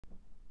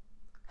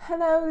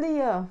Hello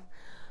Leo,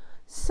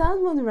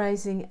 Sun, Moon,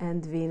 Rising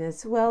and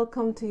Venus.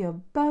 Welcome to your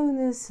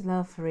bonus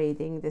love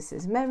reading. This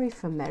is Mary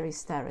from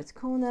Mary's Tarot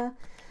Corner.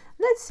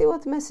 Let's see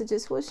what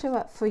messages will show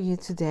up for you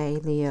today,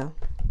 Leo.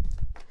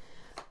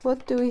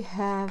 What do we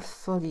have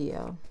for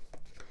Leo?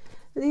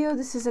 Leo,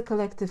 this is a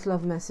collective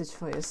love message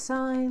for your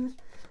sign.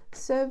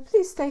 So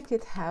please take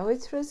it how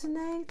it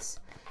resonates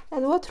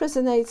and what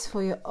resonates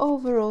for your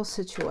overall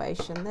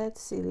situation.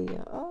 Let's see,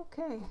 Leo.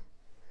 Okay.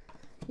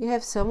 You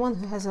have someone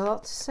who has a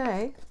lot to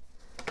say.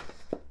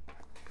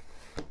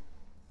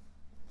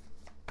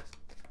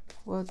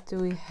 What do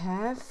we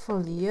have for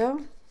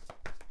Leo?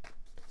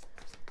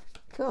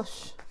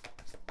 Gosh.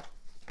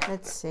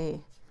 Let's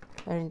see.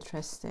 Very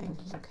interesting.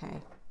 Okay.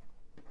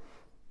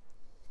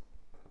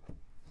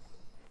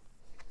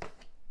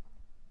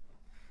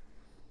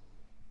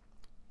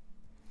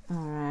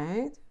 All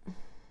right.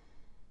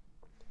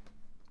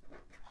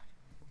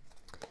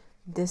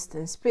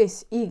 Distance,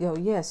 peace, ego,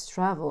 yes,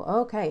 travel.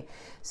 Okay,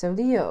 so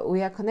Leo,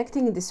 we are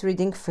connecting in this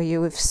reading for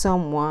you with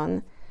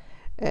someone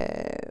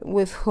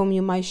with whom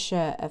you might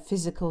share a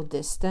physical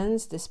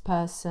distance. This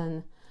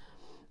person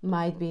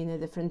might be in a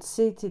different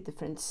city,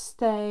 different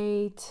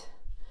state,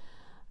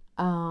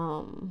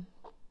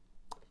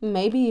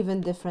 maybe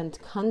even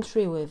different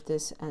country with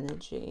this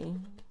energy.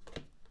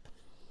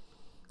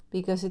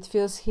 Because it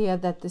feels here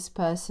that this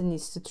person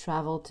needs to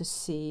travel to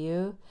see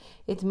you.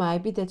 It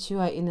might be that you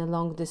are in a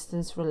long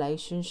distance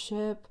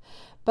relationship,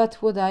 but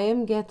what I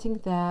am getting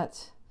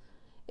that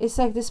it's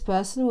like this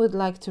person would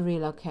like to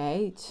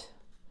relocate,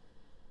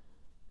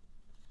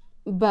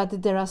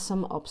 but there are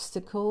some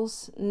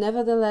obstacles.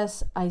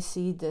 Nevertheless, I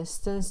see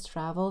distance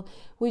travel,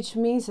 which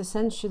means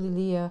essentially,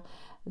 Leo,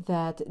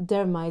 that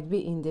there might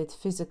be indeed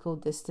physical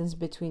distance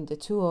between the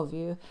two of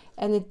you,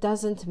 and it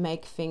doesn't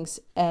make things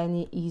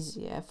any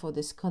easier for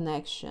this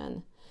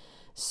connection.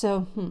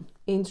 So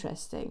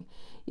interesting.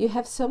 You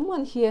have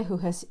someone here who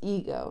has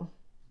ego,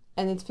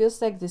 and it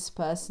feels like this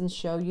person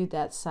show you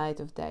that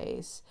side of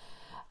theirs.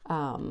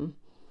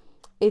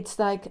 It's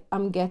like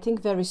I'm getting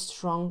very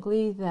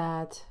strongly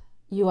that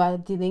you are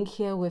dealing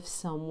here with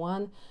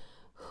someone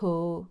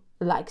who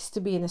likes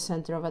to be in the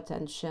center of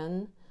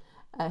attention,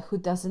 who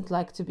doesn't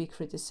like to be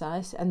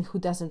criticized, and who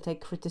doesn't take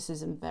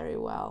criticism very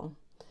well.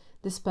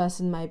 This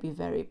person might be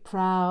very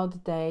proud.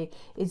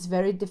 It's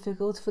very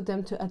difficult for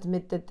them to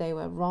admit that they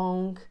were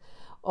wrong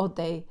or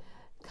they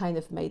kind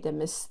of made a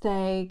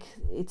mistake.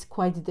 It's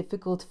quite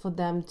difficult for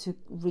them to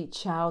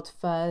reach out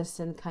first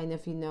and kind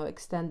of,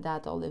 extend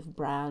that olive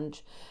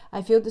branch.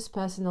 I feel this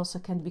person also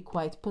can be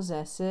quite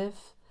possessive,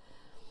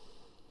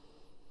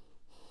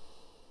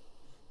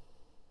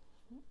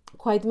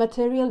 quite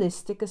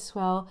materialistic as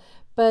well.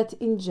 But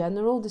in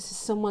general, this is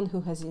someone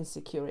who has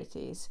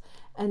insecurities,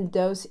 and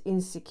those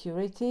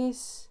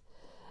insecurities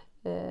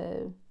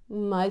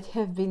might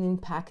have been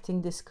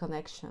impacting this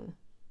connection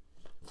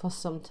for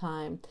some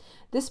time.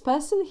 This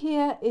person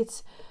here,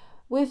 it's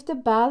with the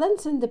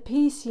balance and the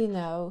peace,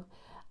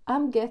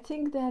 I'm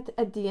getting that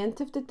at the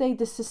end of the day,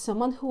 this is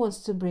someone who wants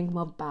to bring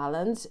more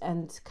balance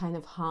and kind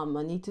of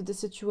harmony to the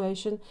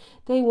situation.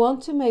 They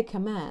want to make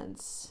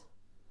amends.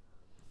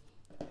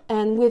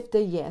 And with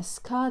the yes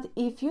card,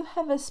 if you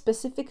have a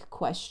specific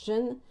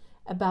question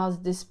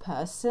about this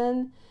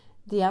person,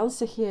 the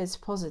answer here is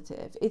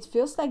positive. It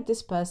feels like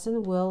this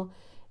person will,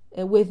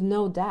 with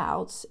no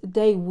doubts,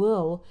 they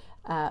will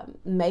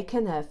make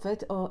an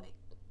effort, or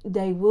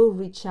they will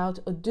reach out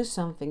or do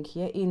something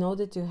here in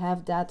order to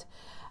have that,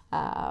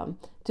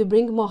 to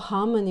bring more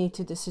harmony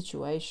to the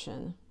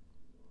situation.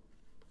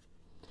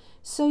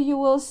 So you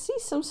will see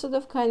some sort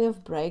of kind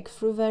of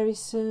breakthrough very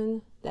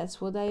soon.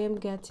 That's what I am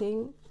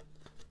getting.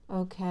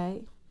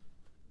 Okay,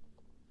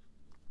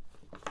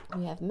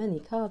 we have many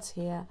cards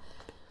here.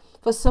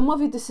 For some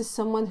of you, this is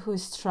someone who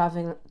is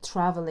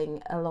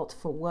traveling a lot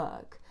for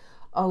work,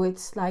 or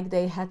it's like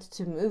they had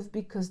to move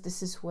because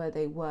this is where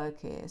their work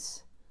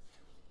is.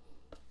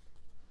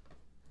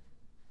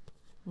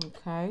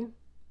 Okay,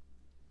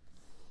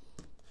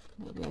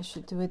 maybe I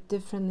should do it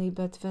differently,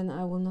 but then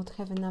I will not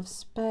have enough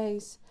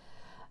space.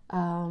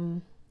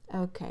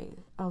 Okay,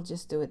 I'll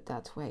just do it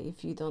that way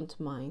if you don't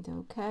mind.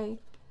 Okay,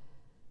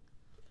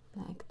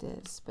 like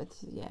this. But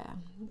yeah,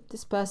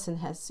 this person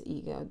has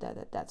ego,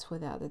 that's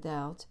without a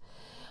doubt.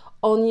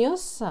 On your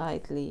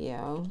side,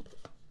 Leo,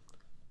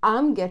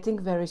 I'm getting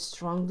very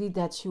strongly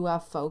that you are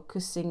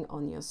focusing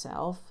on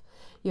yourself.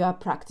 You are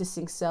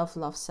practicing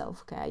self-love,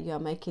 self-care. You are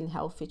making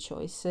healthy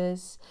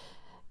choices.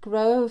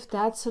 Growth,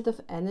 that sort of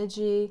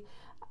energy.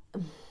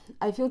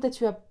 I feel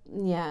that you are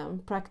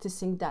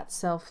practicing that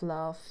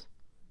self-love,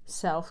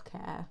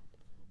 self-care.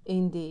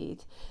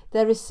 Indeed,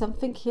 there is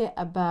something here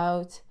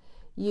about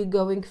you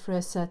going through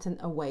a certain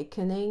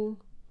awakening.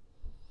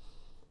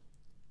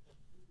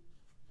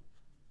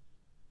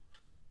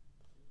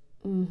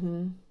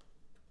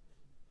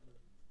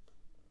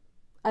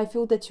 I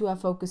feel that you are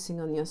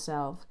focusing on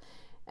yourself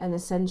and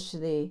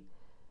essentially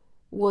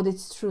what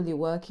is truly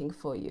working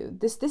for you.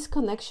 This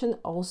connection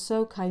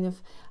also kind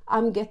of,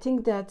 I'm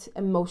getting that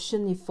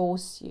emotionally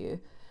force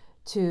you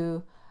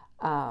to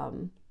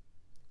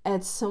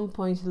at some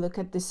point look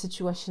at this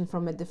situation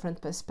from a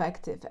different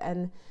perspective,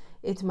 and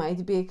it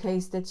might be a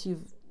case that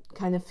you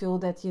kind of feel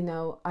that, you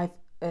know, I've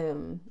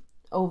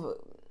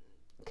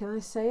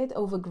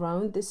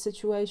overgrown this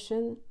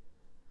situation.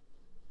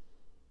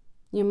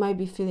 You might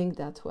be feeling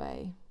that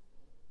way.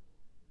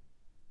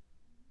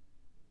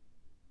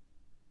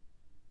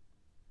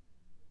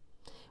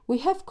 We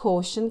have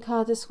caution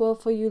card as well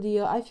for you,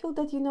 Leo. I feel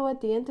that, you know,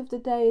 at the end of the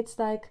day, it's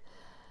like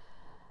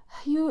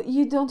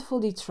you don't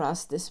fully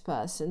trust this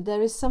person.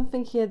 There is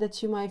something here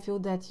that you might feel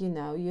that, you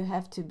know, you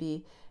have to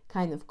be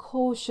kind of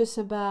cautious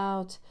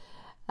about.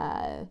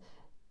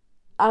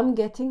 I'm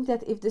getting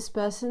that if this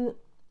person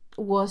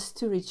was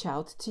to reach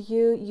out to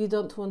you, you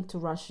don't want to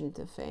rush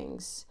into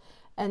things.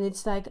 And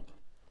it's like,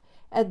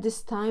 at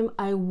this time,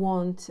 I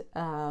won't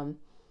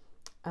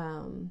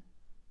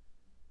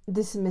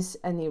dismiss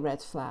any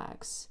red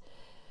flags.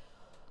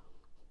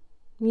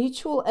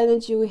 Mutual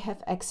energy, we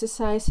have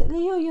exercise.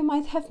 Leo, you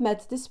might have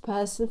met this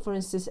person, for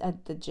instance,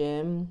 at the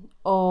gym,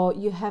 or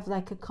you have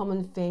like a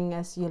common thing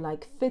as you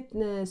like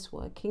fitness,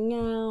 working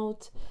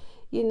out.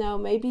 You know,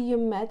 maybe you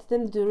met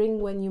them during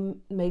when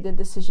you made a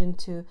decision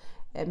to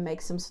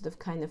make some sort of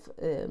kind of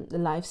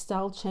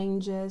lifestyle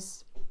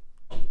changes.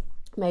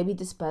 Maybe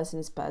this person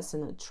is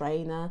personal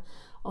trainer,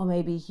 or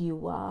maybe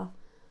you are.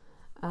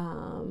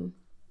 I'm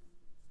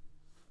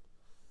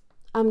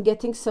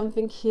getting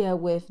something here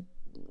with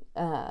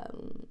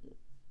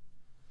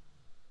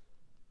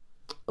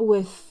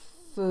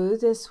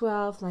food as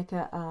well, like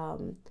a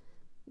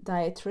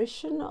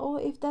dietitian,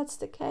 or if that's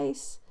the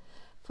case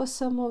for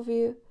some of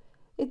you.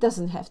 It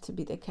doesn't have to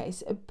be the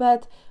case,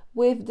 but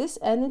with this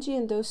energy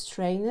and those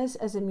trainers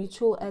as a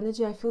mutual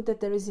energy, I feel that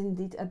there is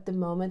indeed at the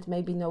moment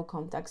maybe no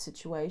contact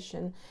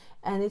situation,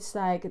 and it's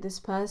like this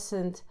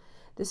person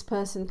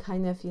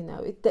kind of, you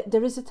know,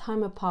 there is a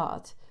time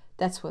apart.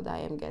 That's what I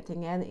am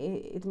getting, and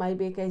it might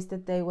be a case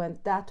that they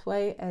went that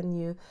way and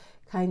you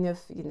kind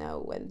of, you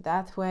know, went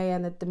that way,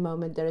 and at the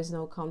moment there is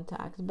no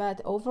contact. But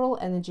overall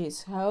energy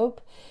is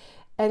hope,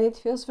 and it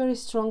feels very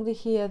strongly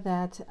here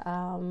that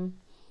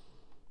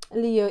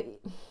Leo,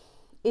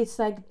 it's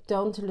like,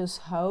 don't lose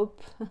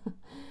hope.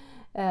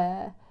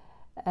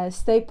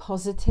 Stay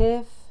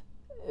positive,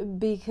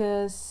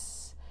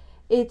 because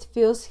it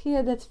feels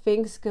here that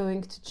things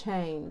going to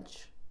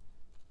change.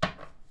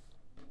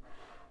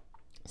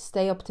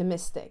 Stay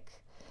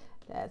optimistic.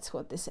 That's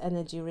what this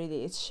energy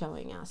really is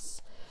showing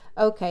us.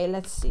 Okay,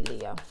 let's see,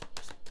 Leo.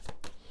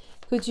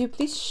 Could you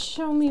please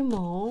show me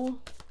more?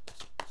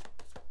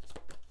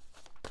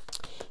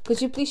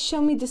 Could you please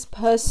show me this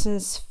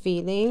person's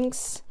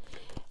feelings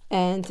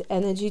and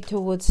energy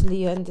towards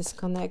Leo and this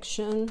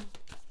connection?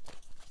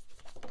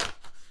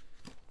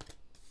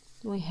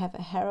 We have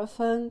a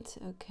Hierophant,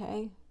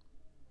 okay.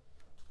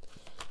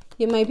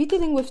 You might be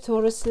dealing with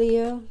Taurus,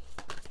 Leo.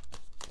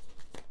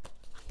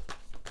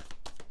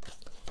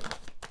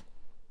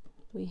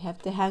 We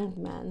have the Hanged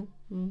Man.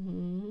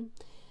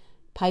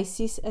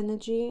 Pisces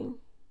energy.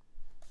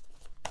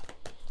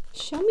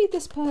 Show me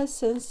this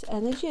person's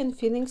energy and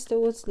feelings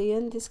towards Leo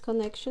and this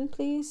connection,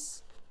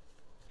 please.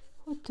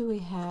 What do we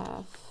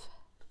have?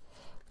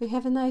 We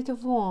have a Knight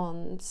of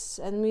Wands,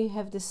 and we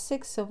have the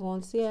Six of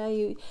Wands.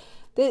 Yeah,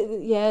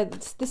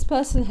 this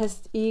person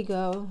has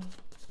ego.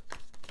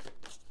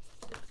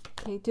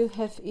 They do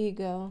have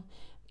ego,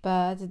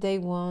 but they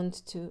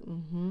want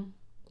to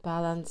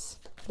balance.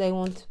 They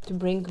want to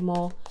bring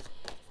more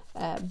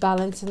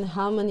balance and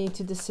harmony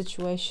to the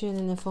situation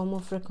in a form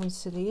of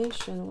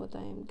reconciliation, what I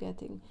am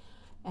getting.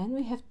 And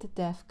we have the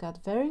Death card.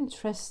 Very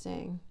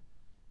interesting.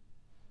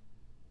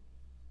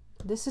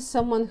 This is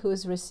someone who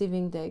is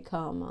receiving their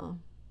karma.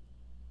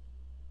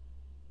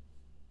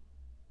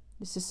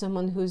 This is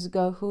someone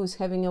who's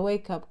having a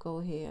wake-up call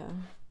here.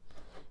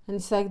 And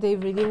it's like they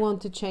really want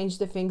to change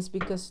the things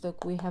because,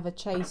 look, we have a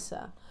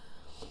Chaser.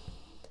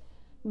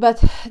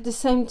 But at the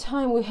same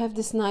time, we have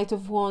this Knight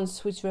of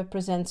Wands, which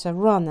represents a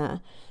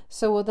runner.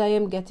 So what I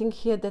am getting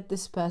here, that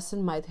this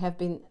person might have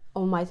been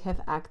or might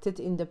have acted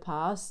in the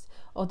past,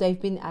 or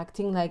they've been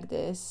acting like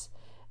this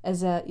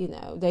as a, you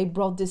know, they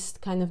brought this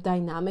kind of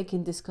dynamic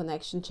in this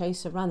connection,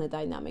 Chaser-runner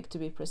dynamic to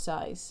be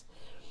precise.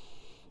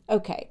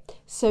 Okay,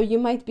 so you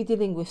might be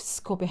dealing with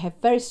Scorpio. You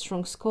have very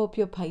strong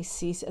Scorpio,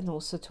 Pisces, and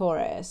also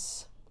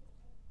Taurus.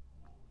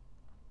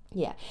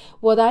 Yeah,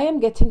 what I am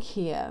getting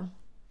here,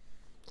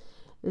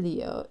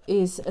 Leo,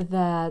 is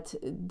that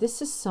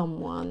this is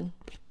someone,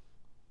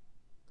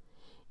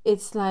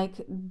 it's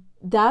like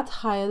that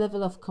higher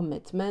level of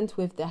commitment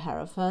with the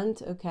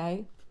Hierophant,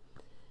 okay,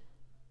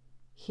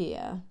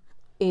 here,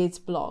 it's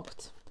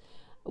blocked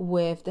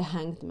with the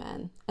Hanged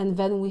Man. And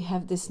then we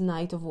have this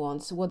Knight of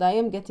Wands. What I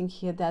am getting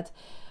here, that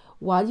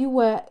while you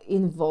were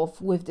involved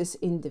with this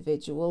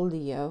individual,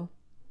 Leo,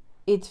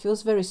 it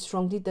feels very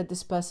strongly that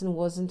this person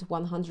wasn't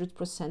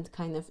 100%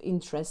 kind of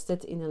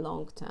interested in a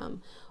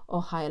long-term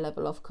or high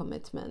level of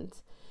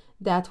commitment.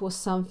 That was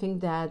something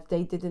that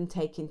they didn't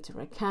take into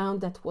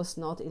account, that was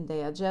not in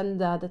their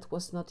agenda, that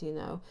was not, you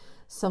know,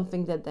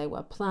 something that they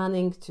were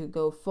planning to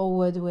go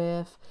forward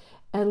with.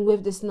 And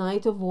with this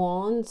Knight of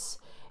Wands,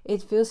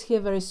 It feels here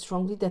very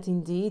strongly that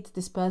indeed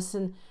this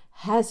person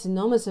has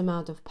enormous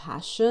amount of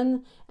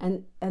passion,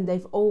 and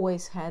they've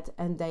always had,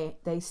 and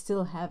they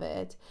still have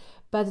it,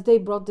 but they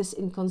brought this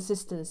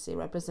inconsistency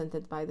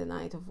represented by the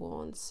Knight of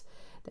Wands.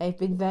 They've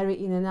been very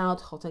in and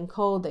out, hot and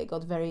cold. They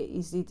got very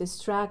easily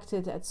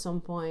distracted at some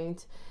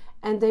point,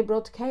 and they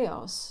brought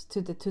chaos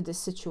to this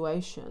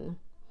situation.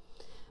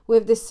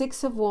 With the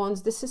Six of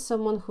Wands, this is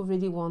someone who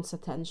really wants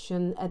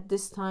attention. At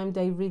this time,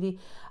 they really,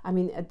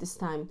 at this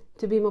time,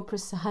 to be more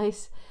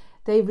precise,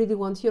 they really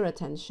want your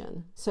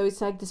attention. So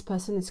it's like this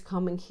person is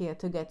coming here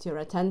to get your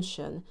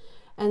attention.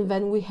 And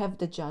then we have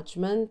the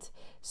Judgment.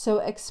 So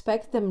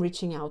expect them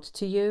reaching out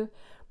to you.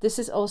 This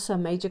is also a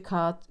major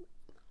card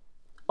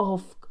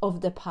of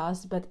the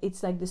past, but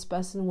it's like this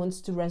person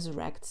wants to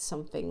resurrect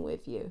something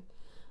with you.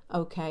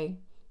 Okay.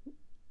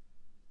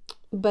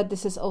 But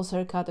this is also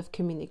a card of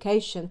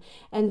communication.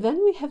 And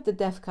then we have the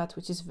Death card,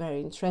 which is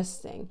very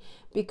interesting,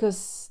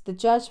 because the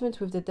Judgment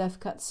with the Death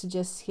card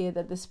suggests here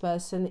that this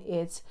person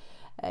is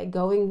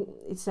going,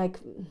 it's like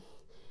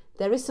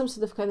there is some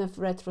sort of kind of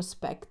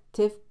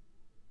retrospective,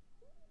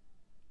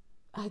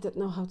 I don't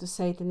know how to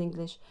say it in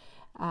English,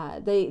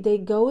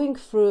 they going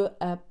through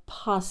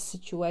past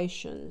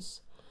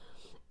situations,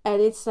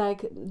 and it's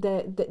like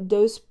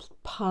those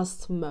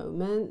past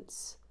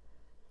moments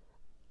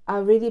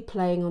are really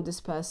playing on this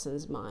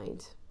person's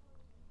mind.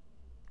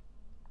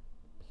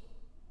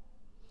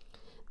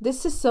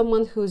 This is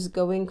someone who's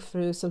going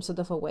through some sort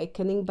of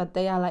awakening, but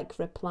they are like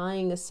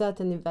replying a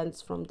certain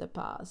events from the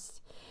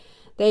past.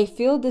 They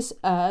feel this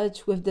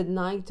urge with the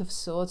Knight of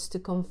Swords to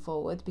come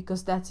forward,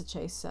 because that's a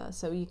chaser.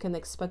 So you can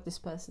expect this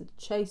person to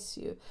chase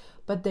you,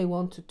 but they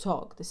want to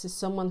talk. This is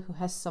someone who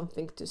has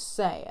something to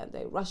say, and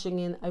they're rushing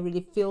in. I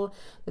really feel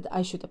that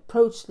I should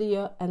approach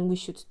Leo and we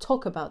should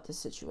talk about the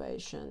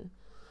situation.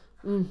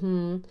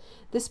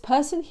 This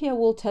person here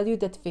will tell you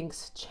that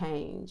things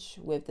change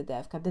with the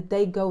Death card, that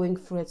they're going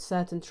through a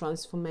certain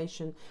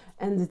transformation,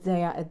 and that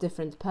they are a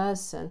different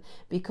person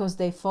because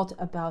they thought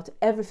about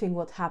everything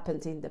what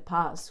happened in the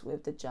past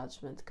with the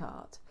Judgment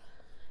card,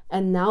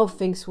 and now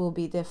things will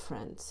be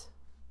different.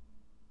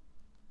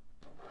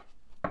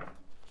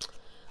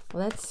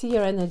 Let's see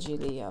your energy,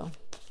 Leo.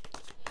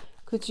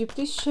 Could you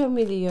please show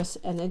me Leo's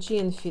energy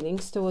and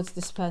feelings towards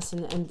this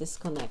person and this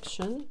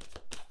connection?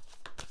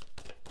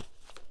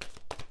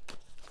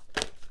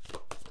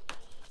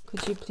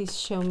 Could you please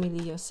show me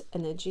Leo's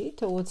energy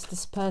towards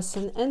this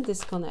person and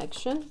this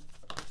connection?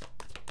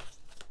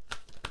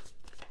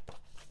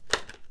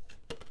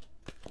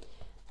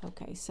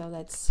 Okay, so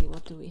let's see,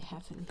 what do we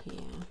have in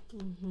here?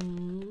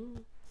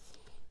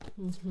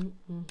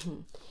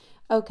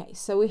 Okay,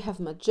 so we have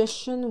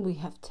Magician, we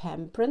have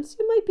Temperance.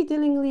 You might be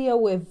dealing, Leo,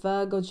 with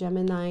Virgo,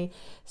 Gemini,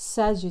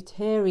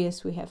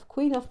 Sagittarius. We have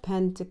Queen of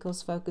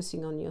Pentacles,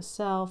 focusing on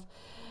yourself,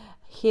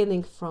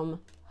 healing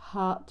from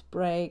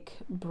heartbreak,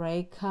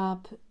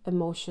 breakup,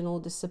 emotional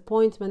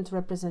disappointment,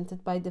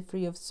 represented by the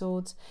Three of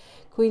Swords.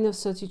 Queen of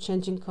Swords, you're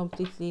changing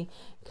completely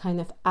kind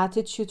of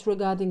attitude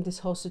regarding this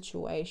whole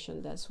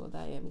situation. That's what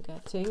I am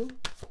getting.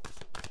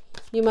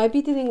 You might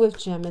be dealing with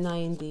Gemini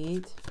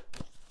indeed.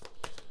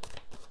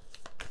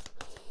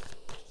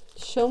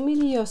 Show me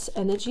Leo's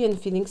energy and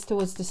feelings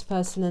towards this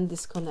person and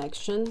this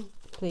connection,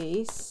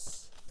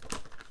 please.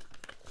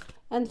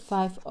 And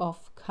Five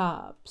of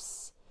Cups.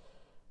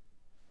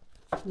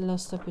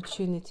 Lost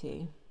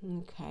opportunity.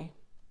 Okay.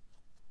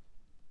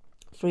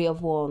 Three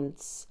of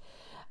Wands.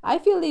 I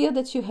feel, Leo,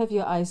 that you have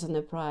your eyes on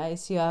the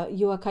prize.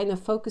 You are kind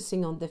of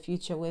focusing on the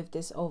future with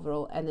this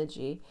overall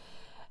energy,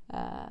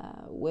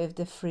 with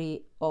the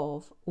Three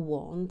of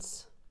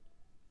Wands.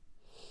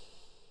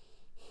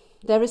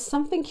 There is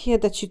something here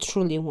that you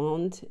truly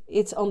want.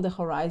 It's on the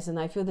horizon.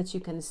 I feel that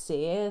you can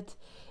see it.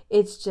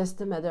 It's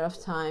just a matter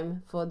of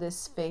time for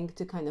this thing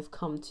to kind of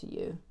come to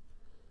you.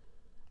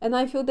 And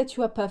I feel that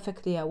you are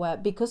perfectly aware,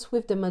 because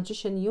with the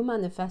Magician, you're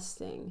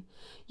manifesting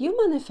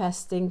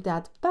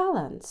that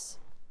balance.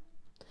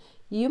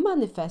 You're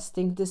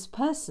manifesting this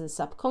person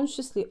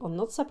subconsciously or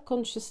not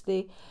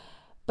subconsciously,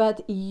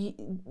 but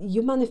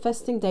you're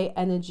manifesting their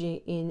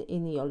energy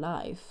in your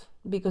life,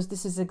 because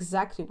this is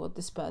exactly what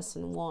this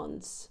person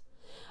wants.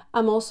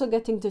 I'm also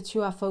getting that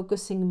you are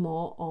focusing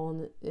more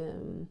on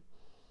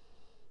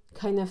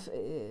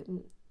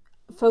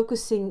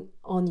focusing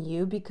on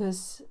you,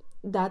 because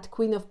that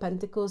Queen of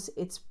Pentacles,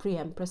 it's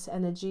pre-Empress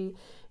energy,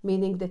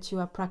 meaning that you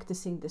are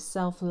practicing the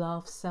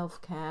self-love,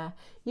 self-care.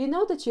 You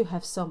know that you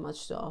have so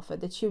much to offer,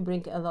 that you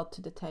bring a lot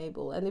to the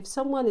table. And if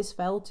someone is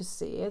failed to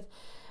see it,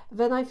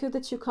 then I feel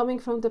that you're coming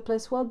from the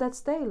place, well, that's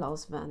their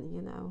loss then,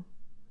 you know.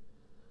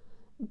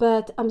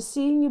 But I'm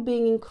seeing you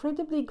being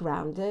incredibly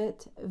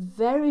grounded,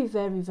 very,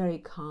 very, very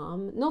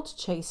calm, not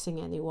chasing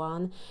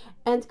anyone,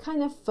 and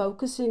kind of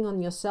focusing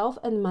on yourself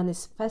and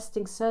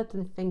manifesting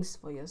certain things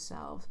for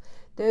yourself.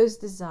 Those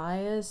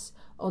desires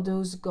or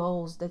those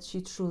goals that you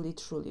truly,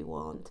 truly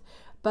want.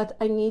 But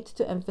I need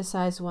to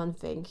emphasize one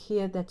thing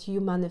here, that you're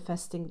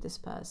manifesting this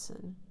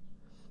person.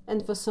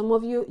 And for some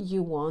of you,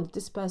 you want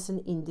this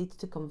person indeed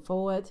to come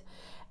forward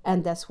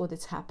and that's what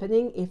is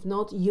happening. If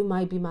not, you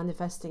might be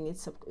manifesting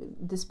it,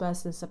 this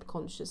person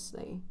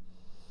subconsciously.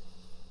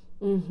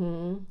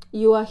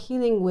 You are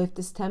healing with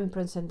this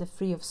Temperance and the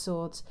Three of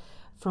Swords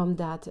from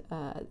that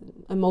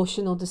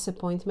emotional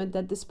disappointment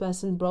that this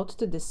person brought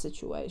to this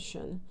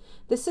situation.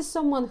 This is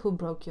someone who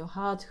broke your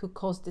heart, who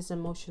caused this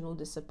emotional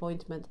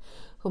disappointment,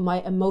 who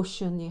might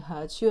emotionally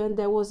hurt you, and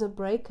there was a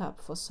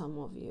breakup for some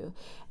of you.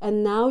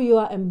 And now you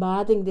are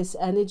embodying this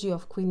energy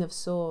of Queen of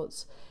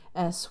Swords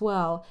as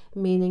well,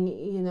 meaning,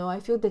 you know, I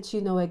feel that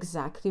you know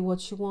exactly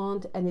what you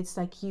want, and it's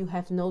like you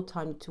have no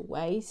time to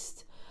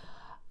waste.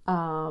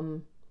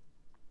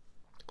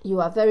 You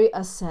are very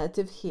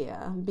assertive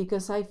here,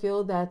 because I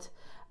feel that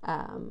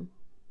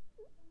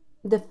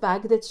the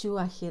fact that you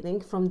are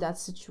healing from that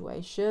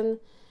situation,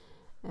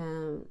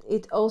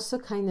 it also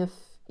kind of,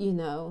 you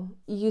know,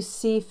 you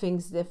see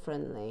things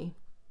differently.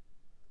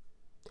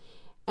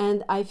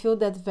 And I feel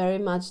that very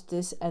much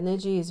this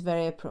energy is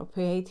very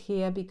appropriate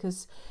here,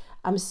 because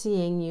I'm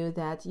seeing you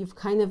that you've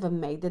kind of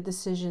made the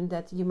decision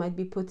that you might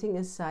be putting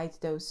aside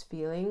those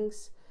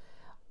feelings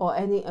or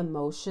any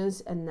emotions,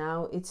 and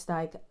now it's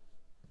like,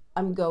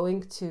 I'm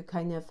going to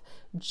kind of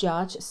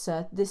judge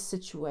this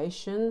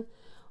situation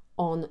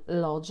on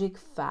logic,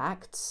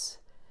 facts,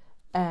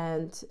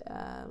 and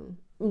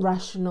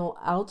rational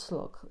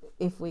outlook,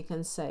 if we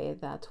can say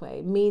it that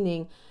way.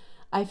 Meaning,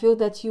 I feel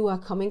that you are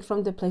coming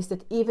from the place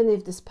that even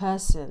if this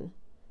person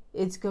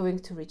is going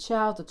to reach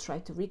out or try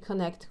to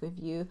reconnect with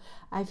you,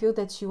 I feel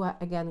that you are,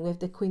 again, with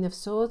the Queen of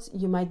Swords,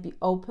 you might be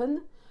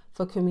open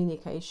for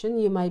communication.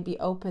 You might be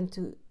open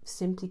to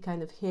simply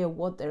kind of hear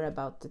what they're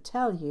about to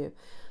tell you.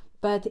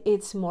 But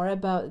it's more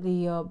about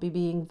the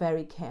being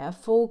very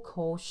careful,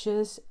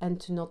 cautious, and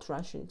to not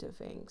rush into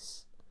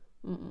things.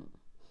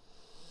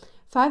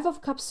 Five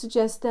of Cups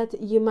suggests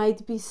that you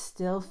might be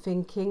still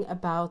thinking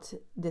about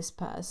this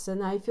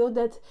person. I feel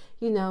that,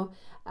 you know,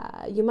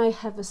 you might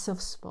have a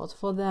soft spot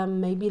for them.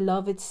 Maybe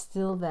love is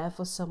still there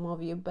for some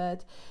of you.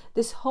 But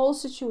this whole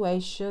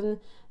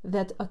situation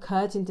that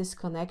occurred in this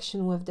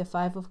connection with the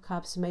Five of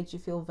Cups made you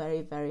feel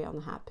very, very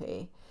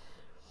unhappy.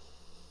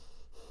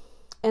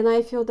 And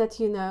I feel that,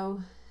 you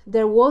know,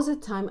 there was a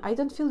time, I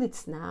don't feel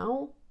it's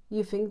now,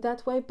 you think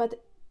that way,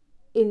 but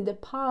in the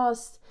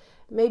past,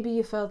 maybe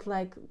you felt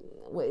like,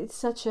 well, it's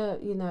such a,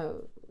 you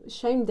know,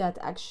 shame that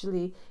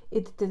actually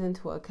it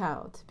didn't work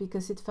out,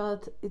 because it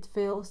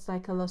feels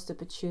like a lost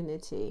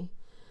opportunity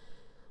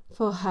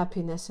for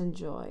happiness and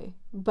joy.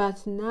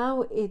 But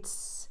now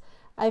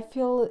I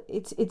feel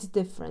it's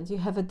different. You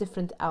have a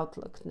different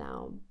outlook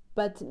now.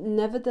 But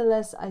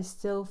nevertheless, I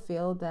still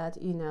feel that,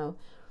 you know,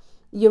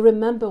 you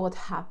remember what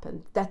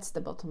happened. That's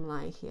the bottom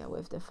line here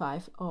with the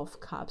Five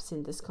of Cups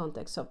in this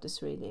context of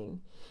this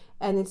reading.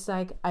 And it's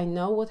like, I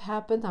know what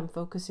happened. I'm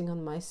focusing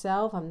on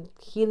myself. I'm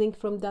healing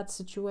from that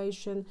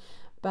situation.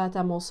 But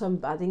I'm also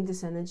embodying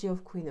this energy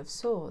of Queen of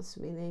Swords,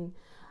 meaning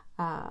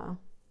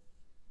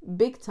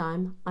big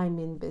time, I'm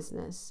in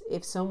business.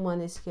 If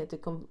someone is here to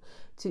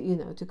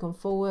come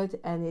forward,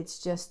 and it's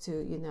just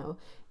to, you know,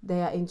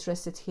 they are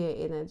interested here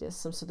in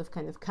just some sort of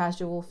kind of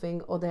casual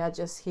thing, or they are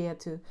just here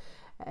to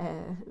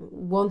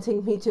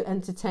wanting me to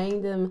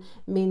entertain them,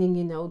 meaning,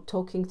 you know,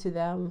 talking to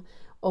them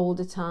all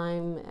the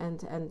time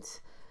and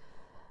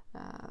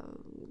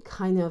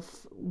kind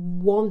of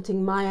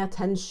wanting my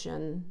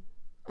attention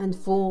and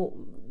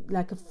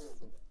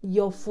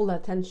your full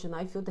attention.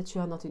 I feel that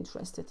you are not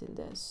interested in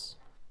this.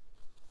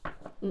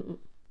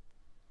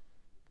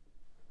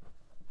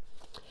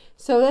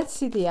 So let's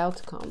see the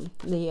outcome,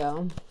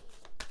 Leo.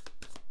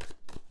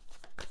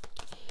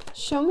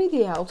 Show me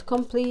the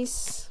outcome,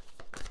 please.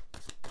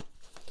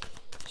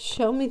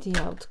 Show me the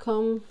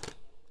outcome.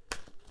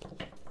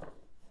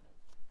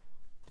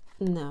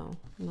 No,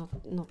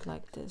 not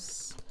like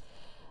this.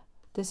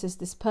 This is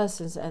this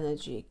person's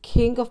energy.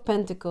 King of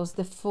Pentacles,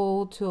 the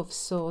Fool, Two of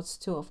Swords,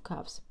 Two of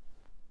Cups.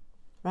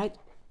 Right?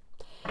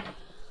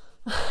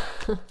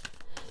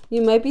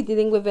 You might be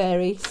dealing with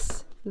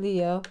Aries,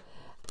 Leo,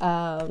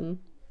 or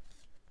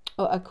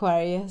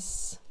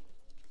Aquarius.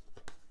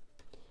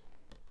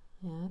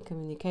 Yeah,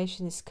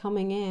 communication is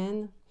coming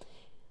in.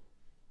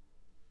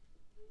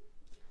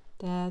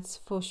 That's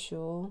for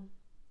sure.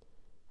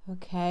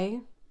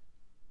 Okay.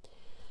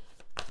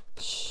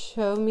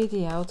 Show me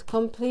the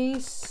outcome,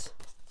 please.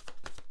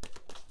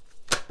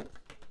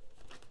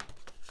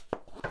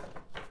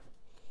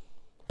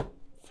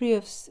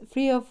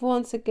 Three of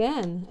Wands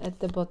again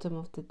at the bottom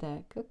of the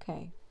deck.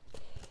 Okay.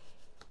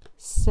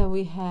 So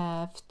we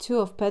have Two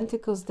of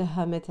Pentacles, the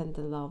Hermit, and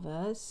the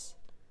Lovers.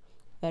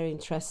 Very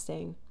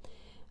interesting.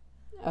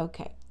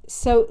 Okay.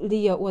 So,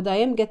 Leo, what I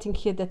am getting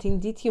here, that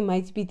indeed you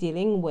might be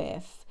dealing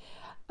with,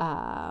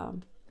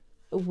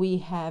 we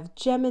have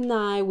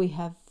Gemini, we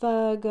have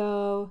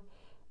Virgo.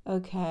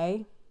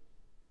 Okay.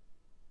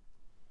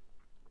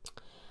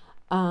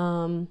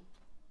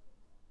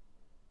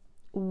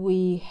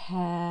 We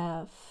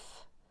have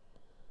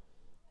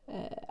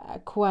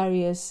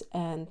Aquarius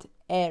and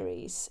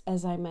Aries,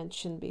 as I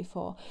mentioned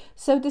before.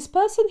 So this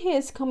person here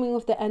is coming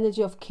with the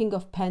energy of King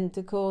of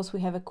Pentacles.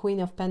 We have a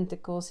Queen of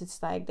Pentacles.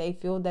 It's like they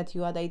feel that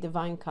you are their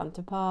divine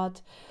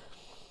counterpart.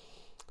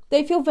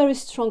 They feel very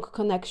strong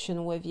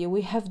connection with you.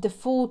 We have the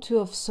Fool, Two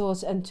of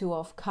Swords and Two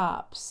of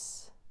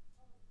Cups.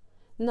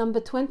 Number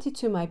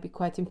 22 might be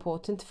quite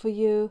important for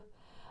you.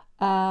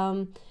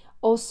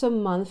 Also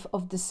month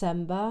of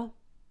December.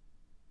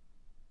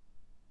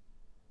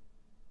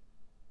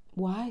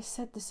 Why I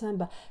said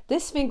December?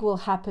 This thing will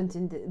happen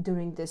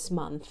during this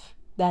month.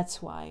 That's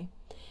why.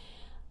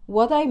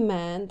 What I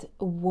meant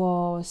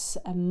was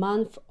a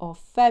month of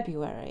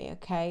February,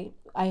 okay?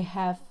 I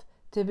have,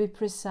 to be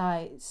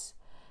precise,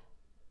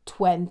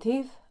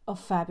 20th of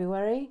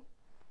February.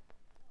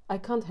 I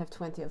can't have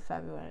 20th of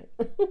February.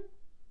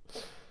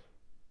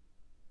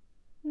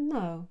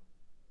 No.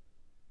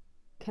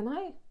 Can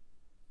I?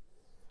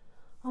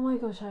 Oh my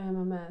gosh, I am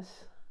a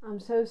mess.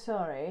 I'm so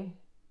sorry.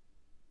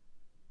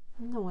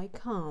 No, I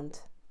can't.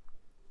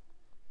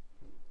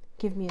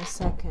 Give me a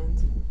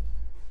second.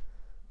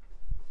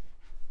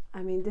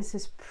 I mean, this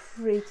is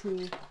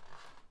pretty...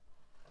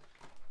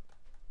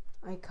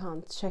 I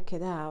can't check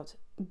it out.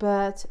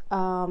 But,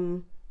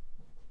 no,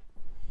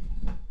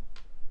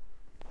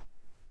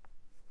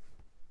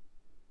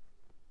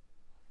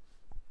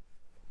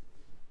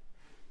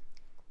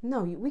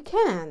 we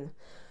can.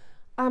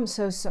 I'm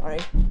so sorry.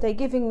 They're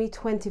giving me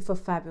 20th of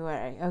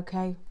February,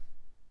 okay?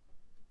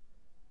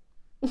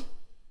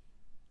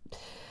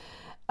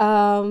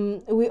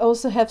 We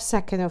also have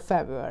 2nd of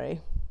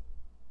February.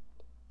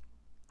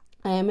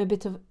 I am a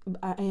bit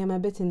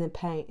in a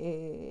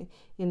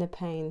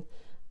pain.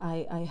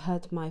 I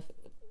hurt my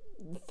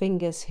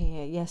fingers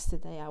here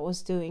yesterday. I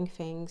was doing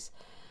things,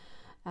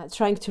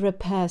 trying to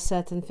repair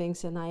certain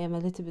things, and I am a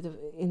little bit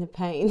in a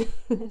pain.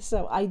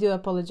 So I do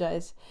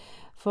apologize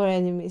for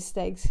any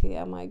mistakes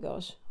here. My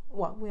gosh.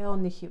 Well, we're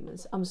only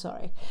humans. I'm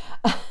sorry.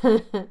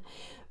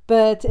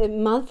 But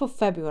month of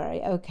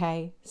February,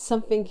 okay,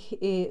 something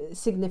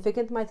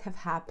significant might have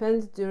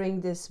happened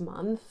during this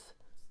month,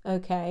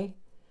 okay.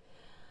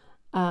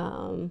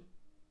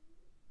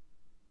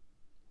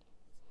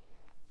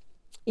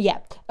 Yeah,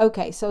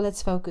 okay, so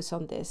let's focus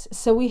on this.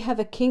 So we have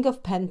a King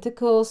of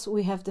Pentacles,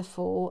 we have the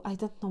Fool. I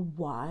don't know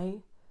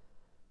why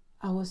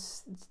I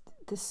was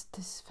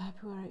this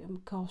February,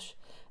 oh gosh.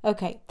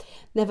 Okay,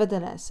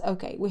 nevertheless,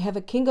 okay, we have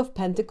a King of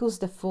Pentacles,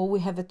 the Fool,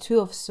 we have a Two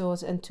of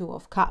Swords and Two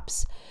of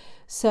Cups.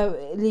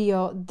 So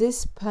Leo,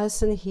 this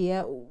person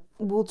here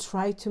will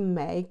try to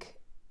make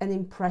an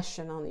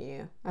impression on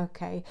you,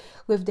 okay?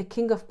 With the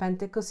King of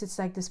Pentacles, it's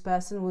like this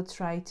person will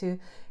try to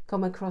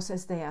come across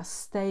as they are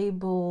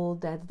stable,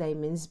 that they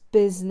means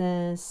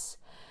business.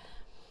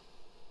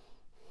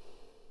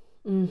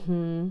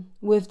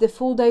 With the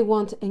Fool, they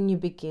want a new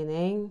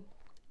beginning.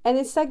 And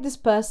it's like this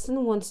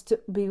person wants to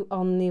be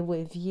only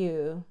with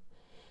you.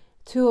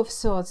 Two of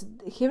Swords.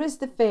 Here is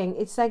the thing.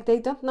 It's like they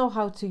don't know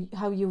how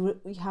you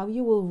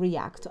will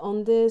react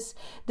on this.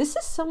 This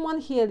is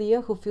someone here,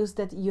 Leo, who feels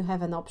that you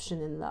have an option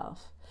in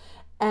love.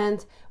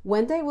 And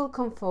when they will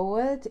come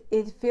forward,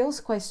 it feels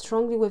quite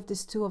strongly with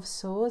this Two of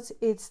Swords.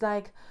 It's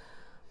like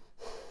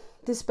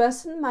this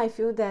person might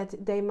feel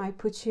that they might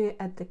put you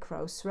at the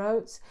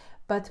crossroads.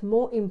 But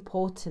more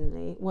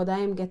importantly, what I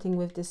am getting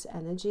with this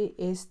energy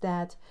is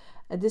that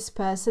this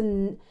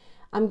person,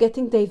 I'm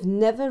getting they've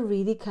never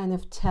really kind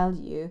of tell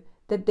you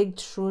that they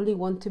truly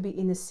want to be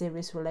in a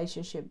serious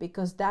relationship,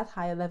 because that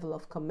higher level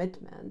of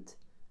commitment,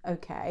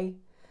 okay,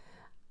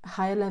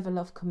 higher level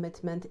of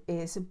commitment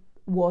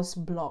was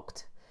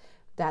blocked,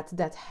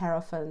 that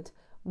Hierophant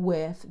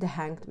with the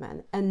Hanged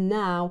Man. And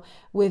now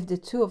with the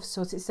Two of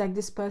Swords, it's like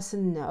this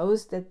person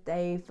knows that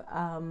they've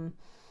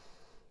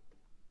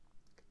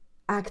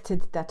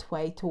acted that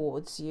way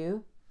towards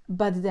you,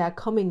 but they are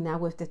coming now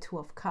with the Two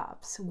of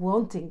Cups,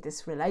 wanting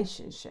this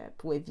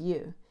relationship with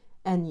you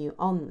and you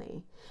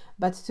only.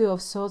 But Two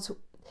of Swords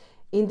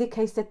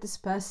indicates that this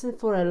person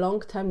for a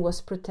long time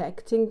was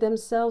protecting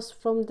themselves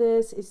from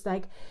this. It's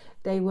like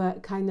they were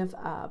kind of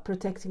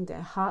protecting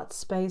their heart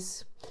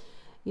space,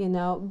 you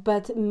know,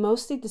 but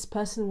mostly this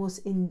person was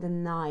in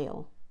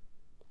denial.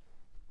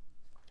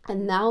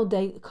 And now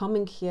they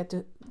coming here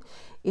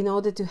in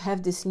order to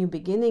have this new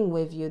beginning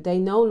with you. They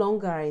no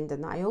longer are in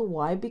denial.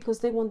 Why? Because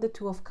they want the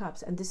Two of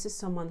Cups. And this is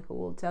someone who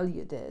will tell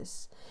you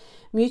this.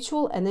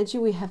 Mutual energy,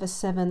 we have a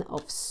Seven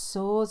of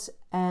Swords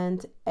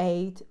and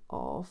Eight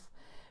of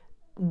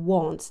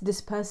Wands.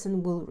 This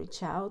person will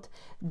reach out.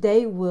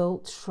 They will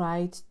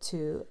try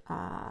to,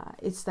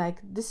 it's like,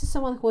 this is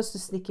someone who wants to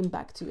sneak in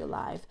back to your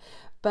life.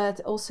 But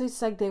also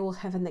it's like they will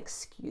have an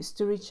excuse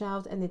to reach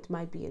out, and it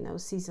might be, you know,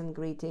 season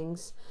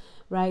greetings,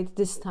 right?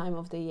 This time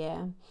of the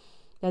year.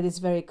 That is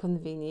very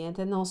convenient.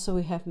 And also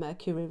we have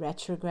Mercury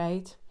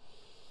retrograde.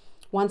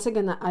 Once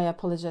again, I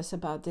apologize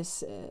about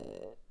this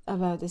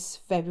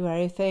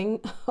February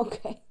thing.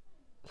 Okay.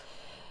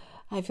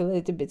 I feel a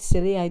little bit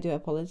silly. I do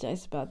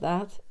apologize about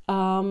that.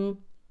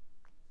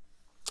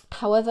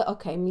 However,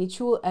 okay,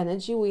 mutual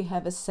energy. We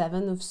have a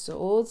Seven of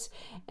Swords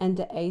and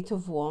the Eight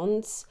of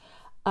Wands.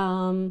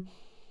 Seven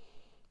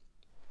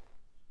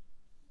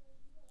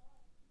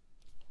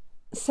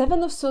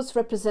of Swords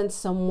represents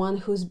someone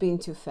who's been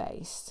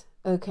two-faced,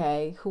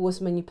 okay, who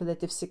was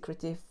manipulative,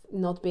 secretive,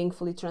 not being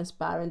fully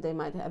transparent. They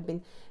might have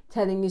been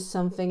telling you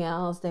something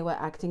else. They were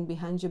acting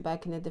behind your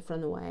back in a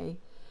different way.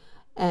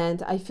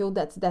 And I feel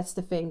that that's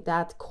the thing,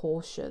 that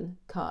caution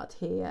card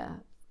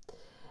here.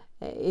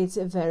 It's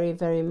a very,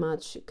 very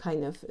much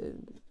kind of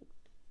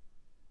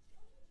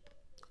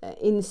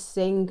in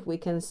sync, we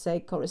can say,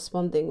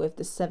 corresponding with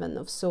the Seven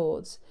of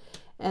Swords.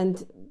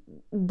 And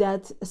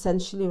that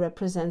essentially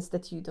represents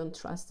that you don't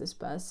trust this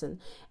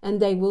person.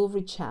 And they will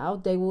reach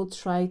out. They will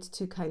try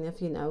to kind of,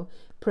 you know,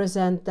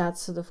 present that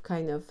sort of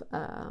kind of,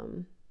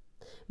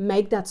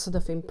 make that sort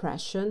of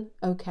impression,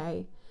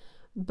 okay?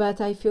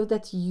 But I feel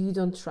that you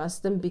don't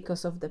trust them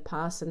because of the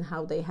past and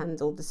how they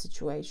handled the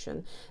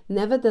situation.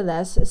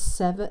 Nevertheless,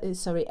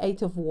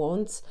 Eight of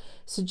Wands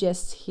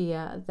suggests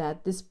here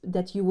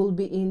that you will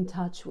be in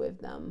touch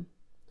with them,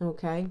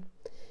 okay?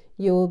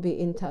 You will be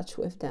in touch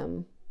with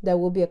them. There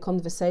will be a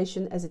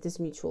conversation, as it is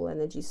mutual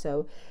energy,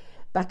 so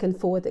back and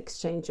forward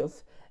exchange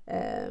of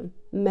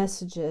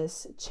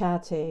messages,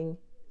 chatting,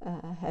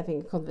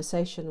 having a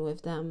conversation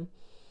with them.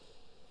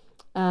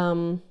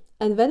 And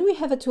when we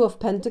have a Two of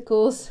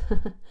Pentacles,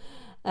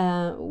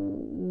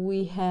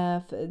 we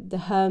have the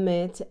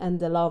Hermit and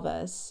the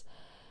Lovers.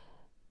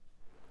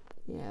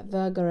 Yeah,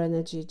 Virgo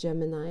energy,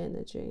 Gemini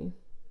energy.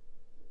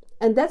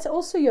 And that's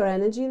also your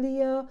energy,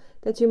 Leo,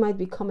 that you might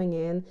be coming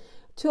in.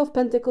 Two of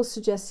Pentacles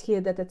suggests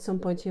here that at some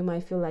point you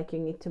might feel like you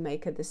need to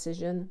make a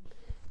decision.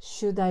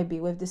 Should I be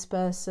with this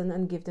person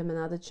and give them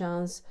another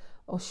chance,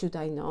 or should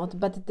I not?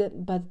 But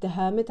the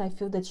Hermit, I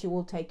feel that you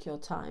will take your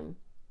time.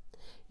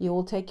 You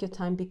will take your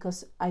time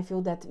because I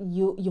feel that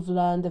you've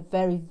learned a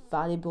very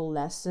valuable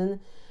lesson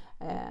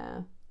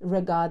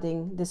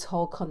regarding this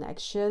whole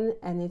connection,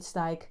 and it's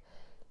like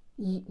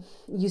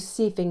you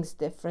see things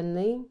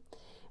differently.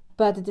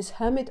 But this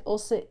Hermit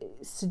also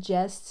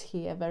suggests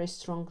here very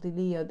strongly,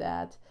 Leo,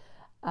 that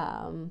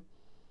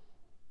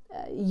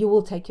you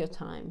will take your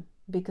time,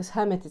 because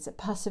Hermit is a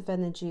passive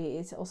energy.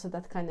 It's also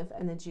that kind of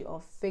energy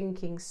of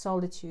thinking,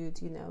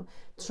 solitude, you know,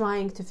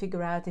 trying to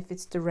figure out if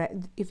it's the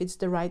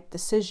right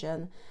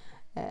decision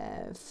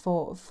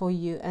for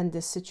you and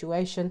this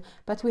situation.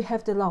 But we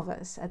have the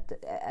Lovers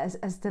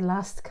as the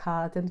last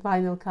card and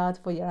final card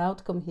for your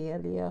outcome here,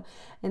 Leo,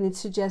 and it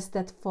suggests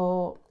that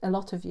for a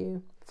lot of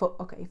you, for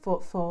a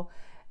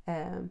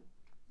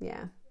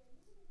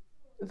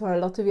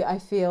lot of you, I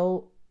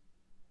feel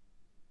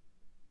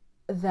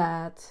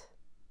that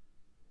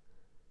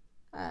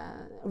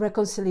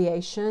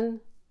reconciliation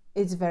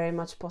is very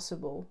much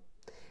possible.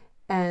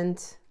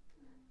 And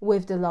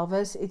with the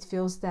Lovers, it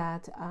feels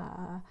that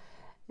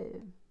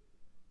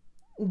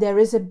there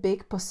is a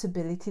big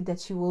possibility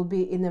that you will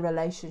be in a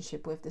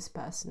relationship with this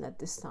person at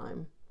this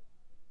time.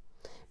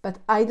 But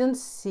I don't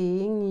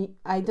see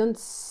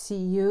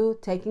you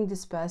taking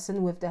this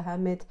person with the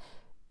Hermit,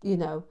 you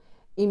know,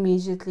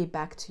 immediately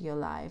back to your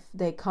life.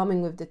 They're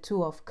coming with the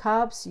Two of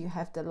Cups. You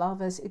have the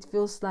Lovers. It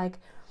feels like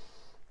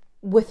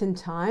within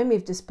time,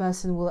 if this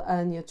person will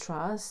earn your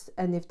trust,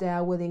 and if they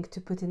are willing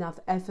to put enough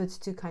effort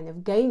to kind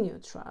of gain your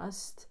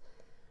trust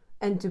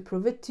and to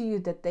prove it to you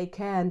that they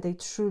can, they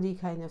truly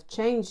kind of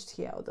changed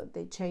here, or that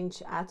they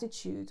changed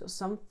attitude or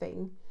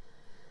something,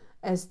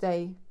 as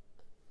they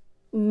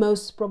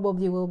most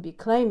probably will be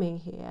claiming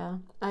here.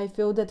 I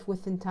feel that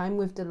within time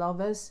with the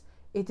Lovers,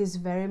 it is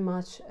very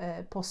much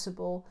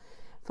possible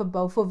for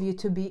both of you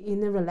to be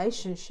in a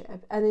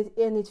relationship, and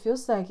it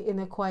feels like in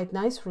a quite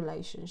nice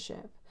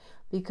relationship,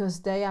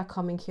 because they are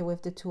coming here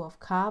with the Two of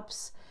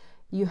Cups.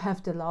 You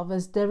have the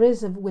Lovers. There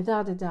is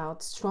without a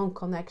doubt strong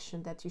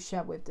connection that you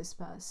share with this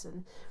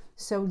person.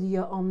 So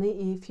Leo,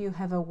 only if you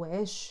have a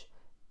wish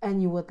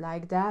and you would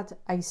like that,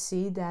 I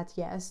see that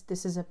yes,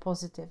 this is a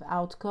positive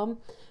outcome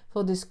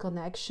for this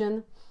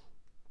connection.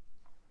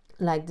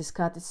 Like this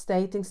card is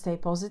stating, stay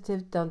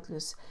positive, don't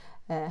lose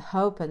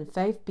hope and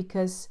faith,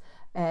 because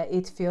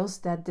it feels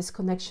that this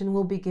connection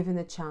will be given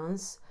a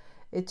chance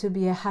to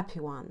be a happy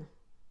one.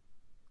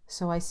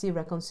 So I see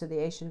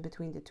reconciliation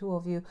between the two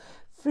of you.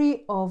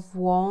 Three of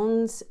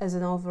Wands as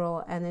an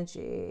overall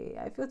energy.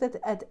 I feel that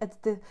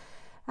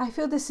I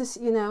feel this is,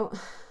 you know,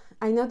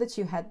 I know that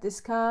you had this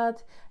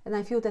card, and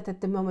I feel that at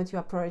the moment you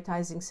are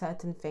prioritizing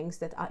certain things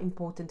that are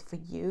important for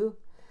you.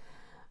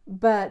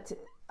 But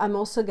I'm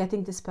also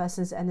getting this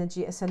person's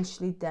energy,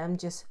 essentially them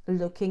just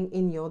looking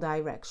in your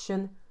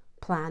direction,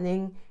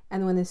 planning,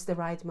 and when it's the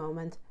right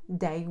moment,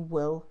 they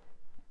will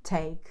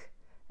take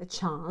a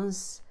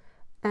chance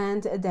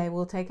and they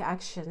will take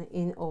action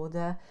in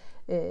order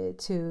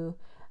to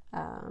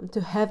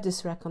have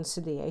this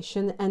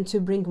reconciliation and to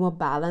bring more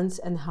balance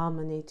and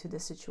harmony to the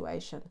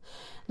situation.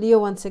 Leo,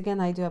 once again,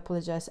 I do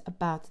apologize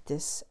about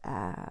this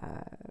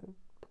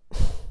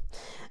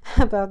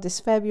about this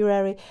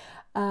February.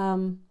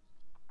 I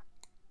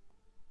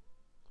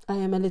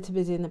am a little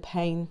bit in a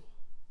pain,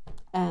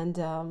 and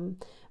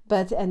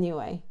but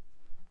anyway,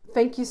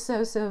 Thank you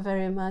so, so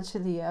very much,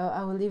 Leo.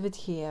 I will leave it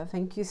here.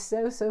 Thank you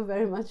so, so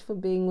very much for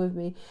being with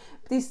me.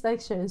 Please like,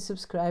 share, and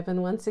subscribe.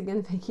 And once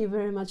again, thank you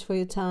very much for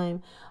your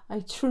time. I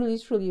truly,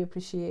 truly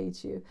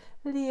appreciate you.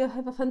 Leo,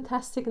 have a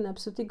fantastic and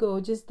absolutely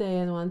gorgeous day.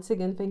 And once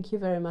again, thank you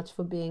very much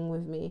for being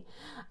with me.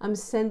 I'm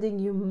sending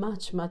you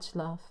much, much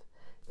love.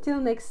 Till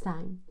next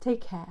time,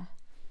 take care.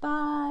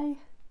 Bye.